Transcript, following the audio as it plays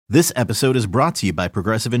This episode is brought to you by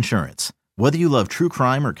Progressive Insurance. Whether you love true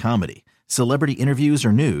crime or comedy, celebrity interviews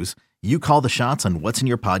or news, you call the shots on what's in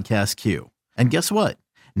your podcast queue. And guess what?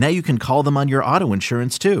 Now you can call them on your auto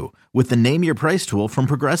insurance too with the Name Your Price tool from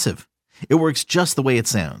Progressive. It works just the way it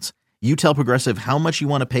sounds. You tell Progressive how much you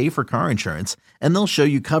want to pay for car insurance, and they'll show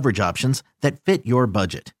you coverage options that fit your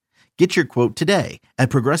budget. Get your quote today at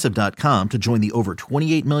Progressive.com to join the over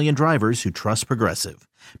 28 million drivers who trust Progressive.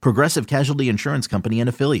 Progressive Casualty Insurance Company and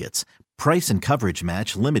Affiliates. Price and coverage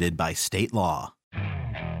match limited by state law.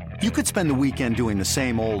 You could spend the weekend doing the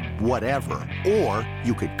same old whatever, or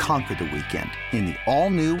you could conquer the weekend in the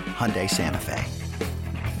all-new Hyundai Santa Fe.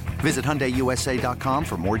 Visit HyundaiUSA.com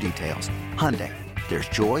for more details. Hyundai, there's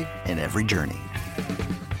joy in every journey.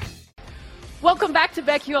 Welcome back to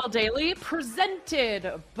BetQL Daily,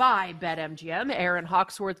 presented by BetMGM. Aaron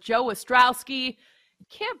Hawksworth, Joe Ostrowski.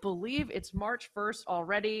 Can't believe it's March 1st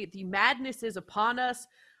already. The madness is upon us,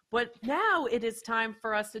 but now it is time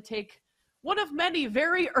for us to take one of many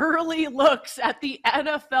very early looks at the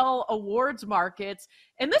NFL awards markets.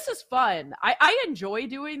 And this is fun. I enjoy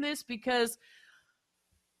doing this because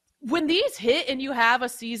when these hit and you have a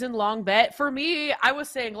season-long bet, for me, I was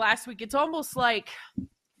saying last week, it's almost like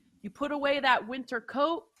you put away that winter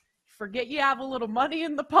coat, forget you have a little money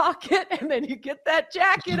in the pocket, and then you get that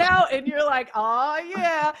jacket out and you're like, oh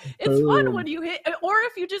yeah, it's fun when you hit, or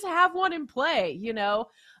if you just have one in play, you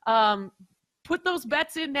know, put those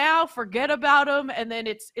bets in now, forget about them, and then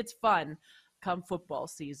it's fun come football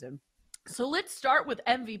season. So let's start with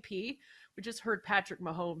MVP. We just heard Patrick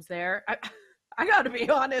Mahomes there. I got to be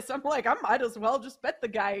honest. I'm like, I might as well just bet the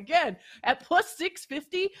guy again at plus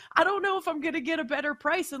 650. I don't know if I'm going to get a better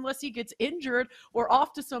price unless he gets injured or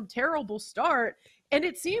off to some terrible start. And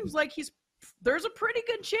it seems like there's a pretty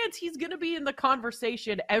good chance he's going to be in the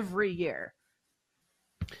conversation every year.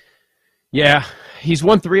 Yeah, he's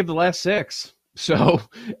won 3 of the last 6. So,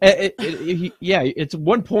 it's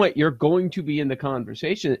 1 point you're going to be in the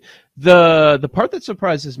conversation. The part that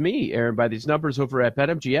surprises me, Aaron, by these numbers over at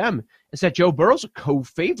BetMGM is that Joe Burrow's a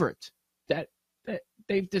co-favorite. That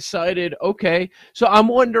they've decided, okay. So I'm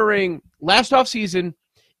wondering, last offseason,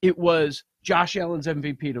 it was Josh Allen's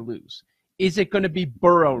MVP to lose. Is it going to be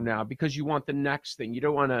Burrow now because you want the next thing? You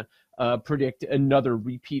don't want to predict another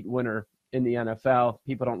repeat winner in the NFL.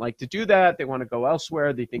 People don't like to do that. They want to go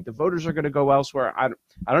elsewhere. They think the voters are going to go elsewhere. I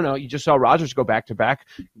don't know. You just saw Rodgers go back-to-back.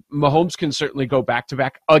 Mahomes can certainly go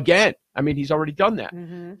back-to-back again. I mean, he's already done that.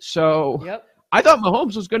 Mm-hmm. So yep. I thought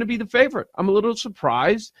Mahomes was going to be the favorite. I'm a little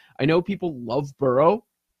surprised. I know people love Burrow,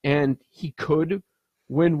 and he could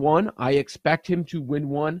win one. I expect him to win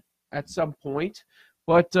one at some point.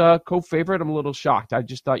 But co-favorite, I'm a little shocked. I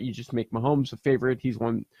just thought you just make Mahomes a favorite. He's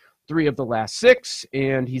won 3 of the last 6,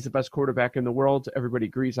 and he's the best quarterback in the world. Everybody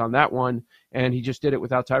agrees on that one, and he just did it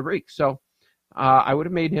without Tyreek. So I would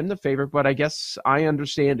have made him the favorite, but I guess I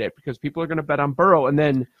understand it because people are going to bet on Burrow. And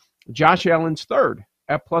then Josh Allen's third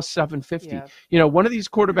at plus 750. Yeah. You know, one of these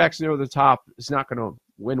quarterbacks near the top is not going to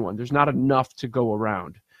win one. There's not enough to go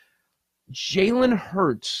around. Jalen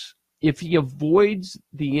Hurts, if he avoids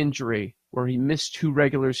the injury where he missed 2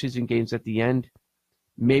 regular season games at the end,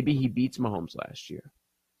 maybe he beats Mahomes last year.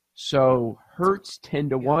 So Hurts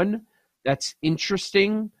 10-1. That's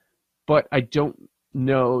interesting, but I don't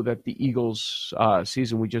know that the Eagles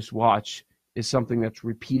season we just watched is something that's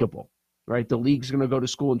repeatable, right? The league's going to go to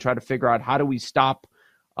school and try to figure out how do we stop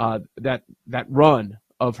that run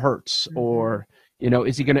of Hurts, or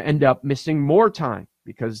is he going to end up missing more time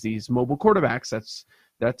because these mobile quarterbacks?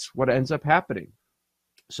 That's what ends up happening.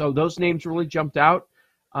 So those names really jumped out.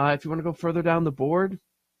 If you want to go further down the board.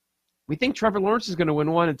 We think Trevor Lawrence is going to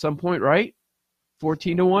win one at some point, right?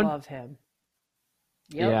 14-1. Love him.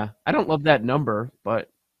 Yep. Yeah, I don't love that number, but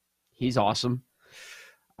he's awesome.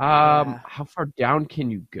 How far down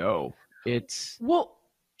can you go? It's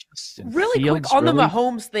just really quick on the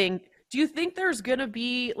Mahomes thing. Do you think there's going to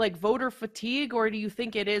be like voter fatigue, or do you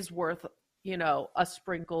think it is worth a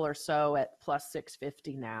sprinkle or so at plus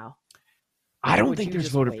 650 now? I don't think there's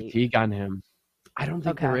voter fatigue on him. I don't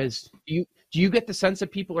think there is. Do you get the sense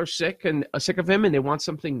that people are sick of him and they want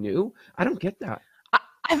something new? I don't get that.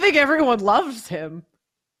 I think everyone loves him.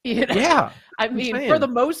 Yeah. I mean, for the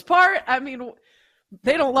most part,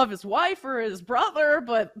 they don't love his wife or his brother,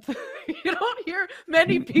 but you don't hear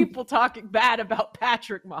many people talking bad about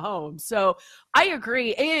Patrick Mahomes. So I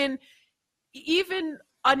agree. And even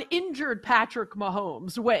an injured Patrick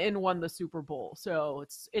Mahomes went and won the Super Bowl. So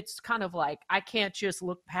it's kind of like, I can't just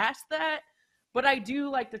look past that. But I do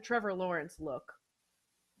like the Trevor Lawrence look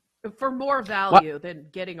for more value than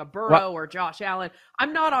getting a Burrow or Josh Allen.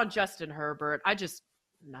 I'm not on Justin Herbert.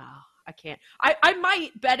 I can't. I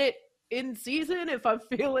might bet it in season if I'm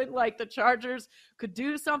feeling like the Chargers could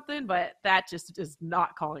do something, but that just is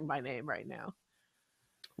not calling my name right now.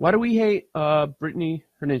 Why do we hate Brittany?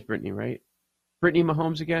 Her name's Brittany, right? Brittany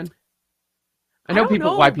Mahomes again? I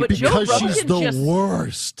know why people. Because she's the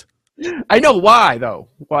worst. I know why, though.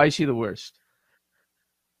 Why is she the worst?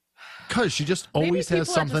 Because she just always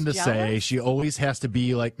has something to say. She always has to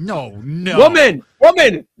be like, no. Woman,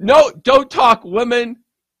 no, don't talk, women.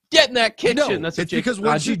 Get in that kitchen. No, that's it's because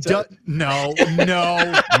when she does. No.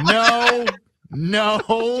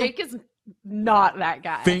 Jake is not that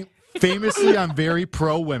guy. Famously, I'm very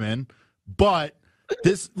pro women, but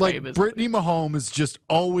this Brittany Mahomes just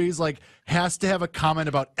always has to have a comment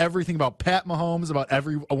about everything about Pat Mahomes, about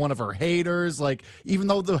every one of her haters. Even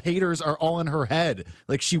though the haters are all in her head,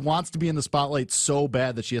 she wants to be in the spotlight so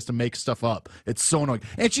bad that she has to make stuff up. It's so annoying.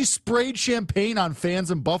 And she sprayed champagne on fans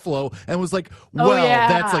in Buffalo and was like, "Well,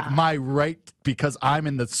 that's my right because I'm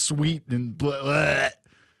in the suite and blah, blah."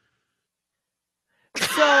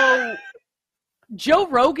 So Joe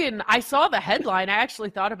Rogan, I saw the headline. I actually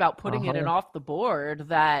thought about putting it in off the board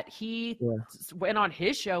that he went on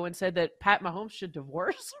his show and said that Pat Mahomes should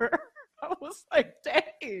divorce her. I was like,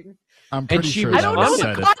 dang. I'm pretty sure I don't know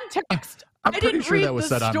the context. I'm pretty sure that was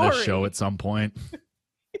said on this show at some point.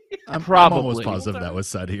 I'm almost positive that was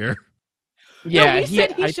said here. Yeah, no, he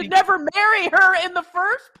said he should never marry her in the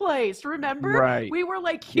first place. Remember? Right. We were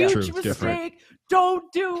like, huge mistake. Different.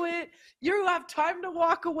 Don't do it. You have time to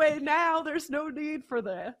walk away now. There's no need for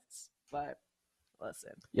this. But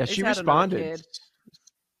listen. Yeah, she responded.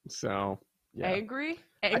 So, yeah. Angry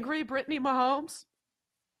Brittany Mahomes?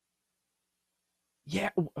 Yeah.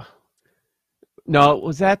 No,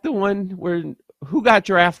 was that the one where who got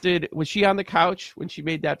drafted? Was she on the couch when she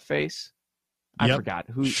made that face? I forgot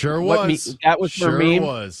who. Sure was. That was her meme?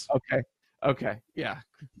 Was. Okay. Yeah.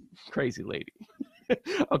 Crazy lady.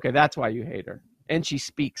 Okay, that's why you hate her. And she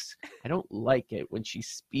speaks. I don't like it when she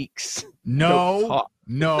speaks. No,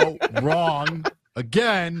 wrong.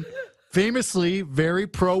 Again, famously very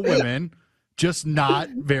pro women, just not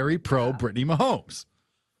very pro Brittany Mahomes.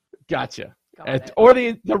 Gotcha. Or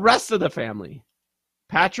the rest of the family.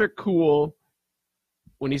 Patrick Cool,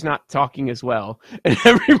 when he's not talking as well. And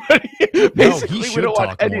everybody basically he should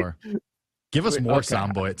talk more. Give us more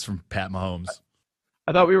sound bites from Pat Mahomes.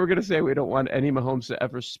 I thought we were gonna say we don't want any Mahomes to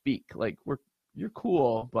ever speak. You're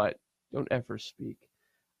cool, but don't ever speak.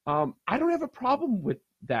 I don't have a problem with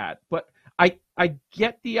that, but I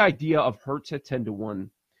get the idea of Hurts at 10-1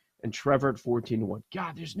 and Trevor at 14-1.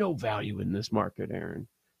 God, there's no value in this market, Aaron.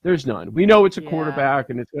 There's none. We know it's a quarterback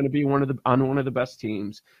and it's going to be on one of the best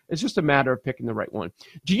teams. It's just a matter of picking the right one.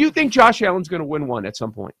 Do you think Josh Allen's going to win one at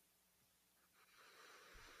some point?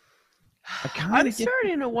 I'm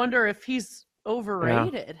starting to wonder if he's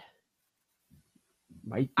overrated.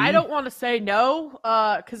 Might be. I don't want to say no,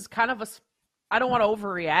 because I don't want to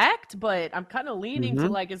overreact, but I'm kind of leaning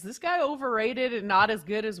to is this guy overrated and not as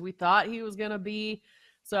good as we thought he was going to be?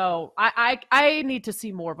 So I need to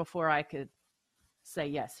see more before I could say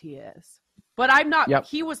yes, he is. But I'm not.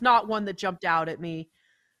 He was not one that jumped out at me.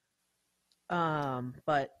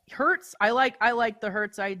 But Hurts, I like the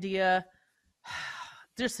Hurts idea.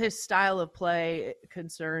 Just his style of play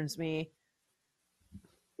concerns me.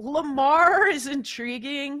 Lamar is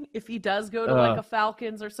intriguing if he does go to a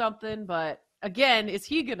Falcons or something, but again, is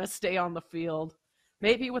he going to stay on the field?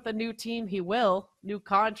 Maybe with a new team he will. New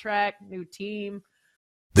contract, new team.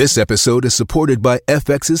 This episode is supported by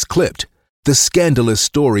FX's Clipped, the scandalous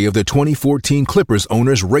story of the 2014 Clippers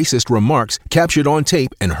owner's racist remarks captured on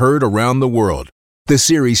tape and heard around the world. The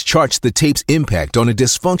series charts the tape's impact on a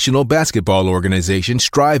dysfunctional basketball organization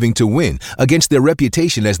striving to win against their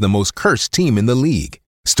reputation as the most cursed team in the league.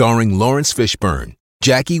 Starring Lawrence Fishburne,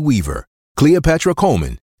 Jackie Weaver, Cleopatra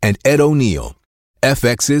Coleman, and Ed O'Neill.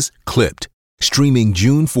 FX's Clipped, streaming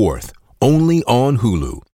June 4th, only on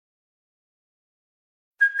Hulu.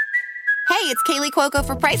 Hey, it's Kaylee Cuoco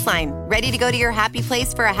for Priceline. Ready to go to your happy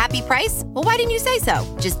place for a happy price? Well, why didn't you say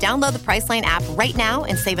so? Just download the Priceline app right now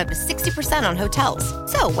and save up to 60% on hotels.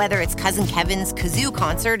 So whether it's Cousin Kevin's Kazoo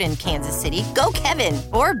Concert in Kansas City, go Kevin,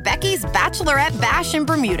 or Becky's Bachelorette Bash in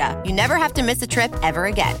Bermuda, you never have to miss a trip ever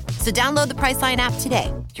again. So download the Priceline app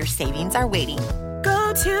today. Your savings are waiting.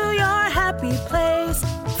 Go to your happy place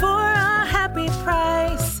for a happy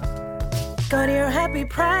price. Go to your happy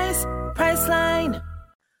price, Priceline.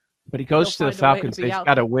 But he goes to the Falcons. They've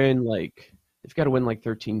got to win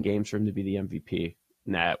 13 games for him to be the MVP,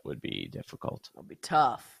 and that would be difficult. It'll be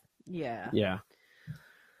tough. Yeah. Yeah.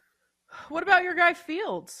 What about your guy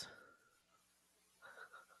Fields?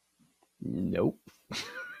 Nope.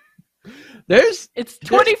 It's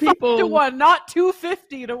 25-1, not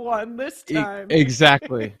 250-1 this time.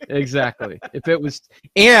 Exactly. If it was,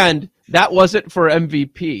 and that wasn't for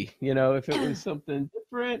MVP, if it was something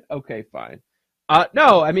different, okay, fine.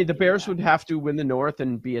 No, I mean, the Bears would have to win the North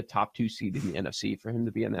and be a top 2 seed in the NFC for him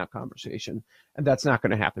to be in that conversation. And that's not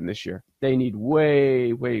going to happen this year. They need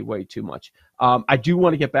way, way, way too much. I do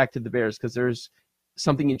want to get back to the Bears because there's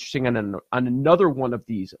something interesting on another one of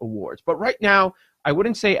these awards. But right now, I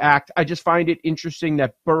wouldn't say act. I just find it interesting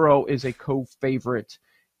that Burrow is a co-favorite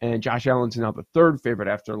and Josh Allen's now the third favorite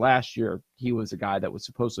after last year. He was a guy that was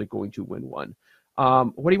supposedly going to win one.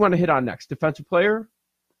 What do you want to hit on next? Defensive player?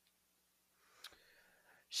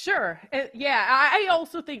 Sure. Yeah, I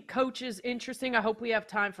also think coach is interesting. I hope we have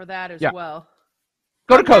time for that as well.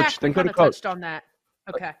 Go to coach. Then go to coach. Touched on that.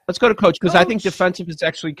 Okay. Let's go to coach because I think defensive is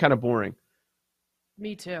actually kind of boring.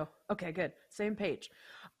 Me too. Okay, good. Same page.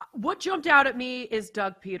 What jumped out at me is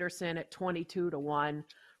Doug Peterson at 22-1.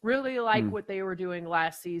 Really like what they were doing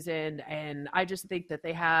last season. And I just think that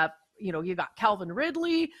they have, you got Calvin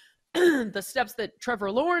Ridley, the steps that Trevor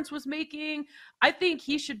Lawrence was making. I think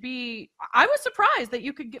he should be. I was surprised that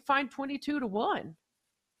you could find 22-1.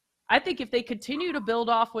 I think if they continue to build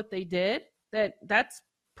off what they did, that's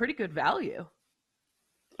pretty good value.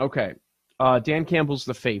 Okay. Dan Campbell's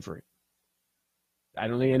the favorite. I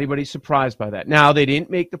don't think anybody's surprised by that. Now, they didn't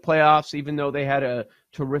make the playoffs, even though they had a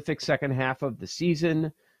terrific second half of the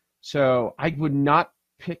season. So I would not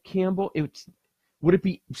pick Campbell. Would it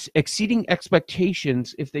be exceeding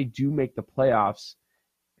expectations if they do make the playoffs?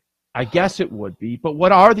 I guess it would be. But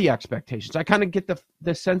what are the expectations? I kind of get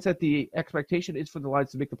the sense that the expectation is for the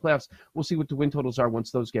Lions to make the playoffs. We'll see what the win totals are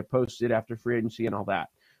once those get posted after free agency and all that.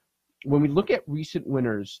 When we look at recent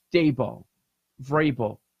winners, Daboll,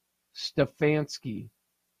 Vrabel, Stefanski,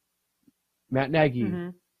 Matt Nagy,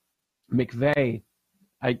 McVay.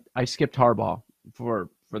 I skipped Harbaugh for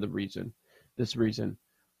this reason.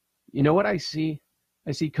 You know what I see?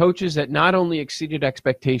 I see coaches that not only exceeded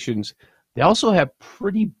expectations, they also have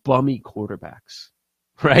pretty bummy quarterbacks,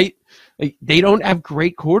 right? They don't have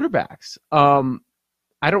great quarterbacks.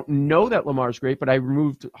 I don't know that Lamar's great, but I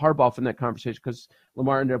removed Harbaugh from that conversation because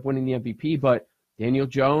Lamar ended up winning the MVP. But Daniel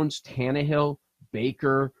Jones, Tannehill,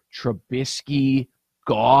 Baker, Trubisky,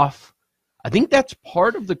 Goff. I think that's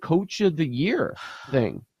part of the coach of the year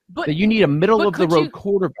thing. That you need a middle-of-the-road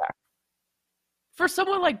quarterback. For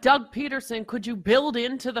someone like Doug Peterson, could you build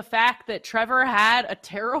into the fact that Trevor had a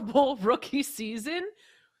terrible rookie season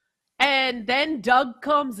and then Doug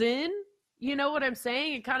comes in? You know what I'm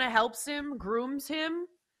saying? It kind of helps him, grooms him.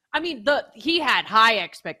 I mean, he had high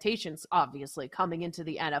expectations, obviously, coming into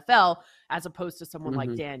the NFL as opposed to someone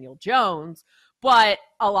like Daniel Jones. But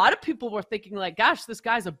a lot of people were thinking like, gosh, this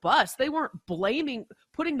guy's a bust. They weren't putting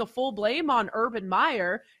the full blame on Urban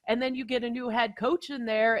Meyer. And then you get a new head coach in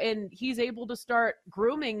there and he's able to start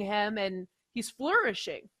grooming him and he's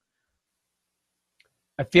flourishing.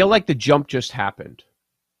 I feel like the jump just happened.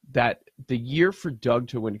 That the year for Doug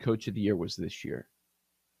to win Coach of the Year was this year.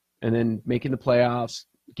 And then making the playoffs,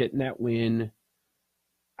 getting that win.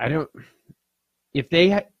 If they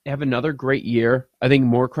have another great year, I think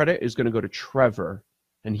more credit is going to go to Trevor,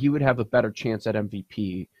 and he would have a better chance at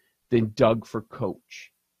MVP than Doug for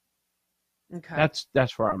coach. Okay.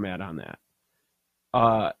 That's where I'm at on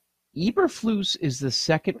that. Eberflus is the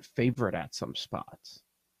second favorite at some spots.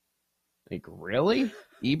 Like, really?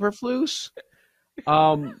 Eberflus?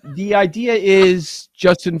 The idea is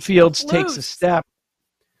Justin Fields takes a step.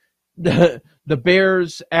 The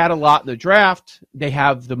Bears add a lot in the draft. They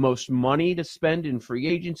have the most money to spend in free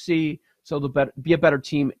agency, so they'll be a better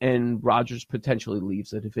team, and Rodgers potentially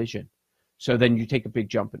leaves the division. So then you take a big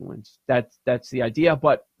jump and wins. That's the idea.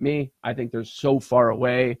 But I think they're so far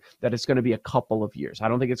away that it's going to be a couple of years. I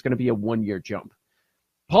don't think it's going to be a 1-year jump.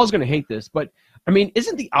 Paul's going to hate this, but, I mean,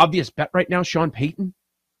 isn't the obvious bet right now Sean Payton?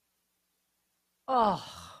 Oh,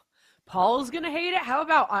 Paul's going to hate it? How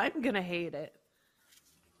about I'm going to hate it?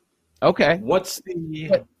 Okay.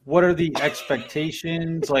 What are the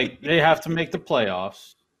expectations? Like, they have to make the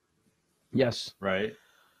playoffs. Yes. Right?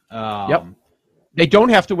 Yep. They don't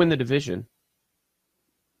have to win the division.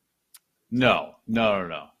 No.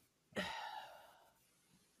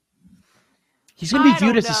 He's going to be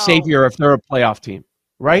viewed as a savior if they're a playoff team,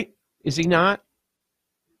 right? Is he not?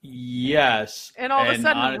 Yes. And all of a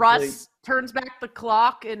sudden, honestly, Russ turns back the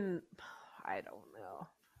clock, and I don't know.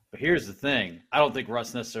 But here's the thing. I don't think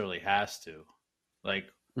Russ necessarily has to. And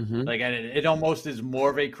it almost is more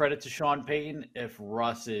of a credit to Sean Payton if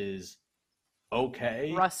Russ is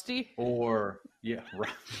okay. Rusty? Or,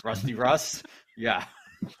 Rusty Russ. Yeah.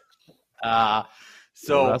 I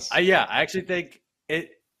actually think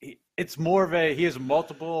it's it's more of he has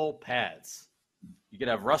multiple paths. You could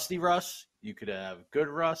have Rusty Russ. You could have good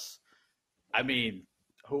Russ. I mean,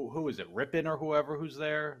 who is it? Rippin or whoever who's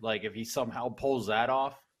there? Like, if he somehow pulls that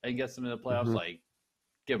off and gets them in the playoffs, like,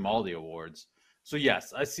 give him all the awards. So,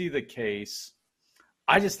 yes, I see the case.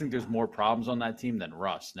 I just think there's more problems on that team than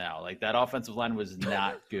Russ now. Like, that offensive line was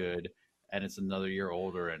not good, and it's another year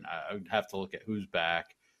older, and I would have to look at who's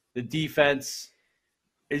back. The defense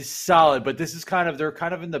is solid, but this is they're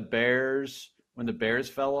kind of in the Bears when the Bears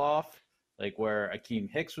fell off, like where Akeem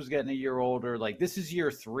Hicks was getting a year older. Like, this is year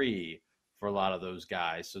 3 for a lot of those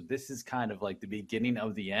guys. So this is kind of like the beginning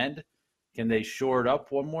of the end. Can they shore it up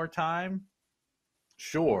one more time?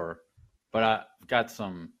 Sure, but I've got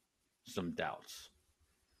some doubts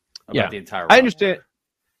about the entire. I understand.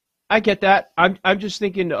 I get that. I'm just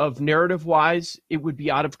thinking of narrative wise, it would be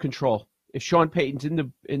out of control if Sean Payton's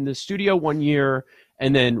in the studio one year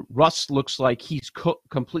and then Russ looks like he's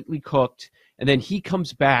completely cooked, and then he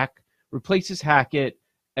comes back, replaces Hackett,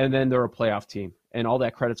 and then they're a playoff team, and all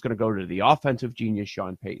that credit's going to go to the offensive genius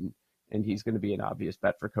Sean Payton, and he's going to be an obvious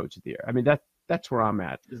bet for Coach of the Year. I mean, that's where I'm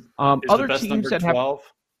at. Other teams that 12?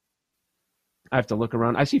 Have, I have to look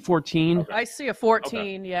around. I see 14. Okay. I see a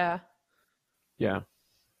 14. Okay. Yeah.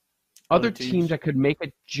 Other teams that could make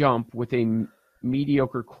a jump with a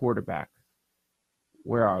mediocre quarterback.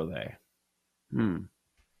 Where are they?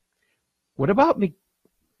 What about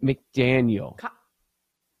McDaniel?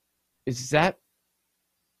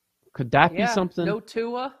 Could that be something? No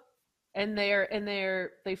Tua, and they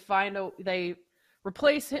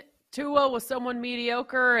replace Tua with someone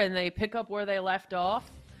mediocre, and they pick up where they left off.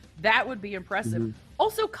 That would be impressive.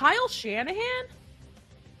 Also, Kyle Shanahan,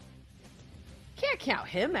 can't count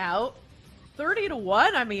him out.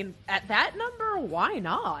 30-1. I mean, at that number, why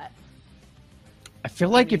not? I feel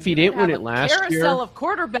like if he didn't win it last year, carousel of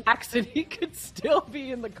quarterbacks, and he could still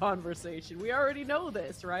be in the conversation. We already know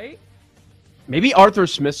this, right? Maybe Arthur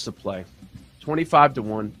Smith's the play.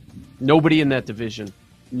 25-1. Nobody in that division.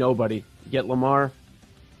 Nobody. Get Lamar.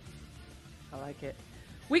 I like it.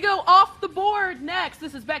 We go off the board next.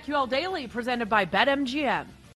 This is BetQL Daily presented by BetMGM.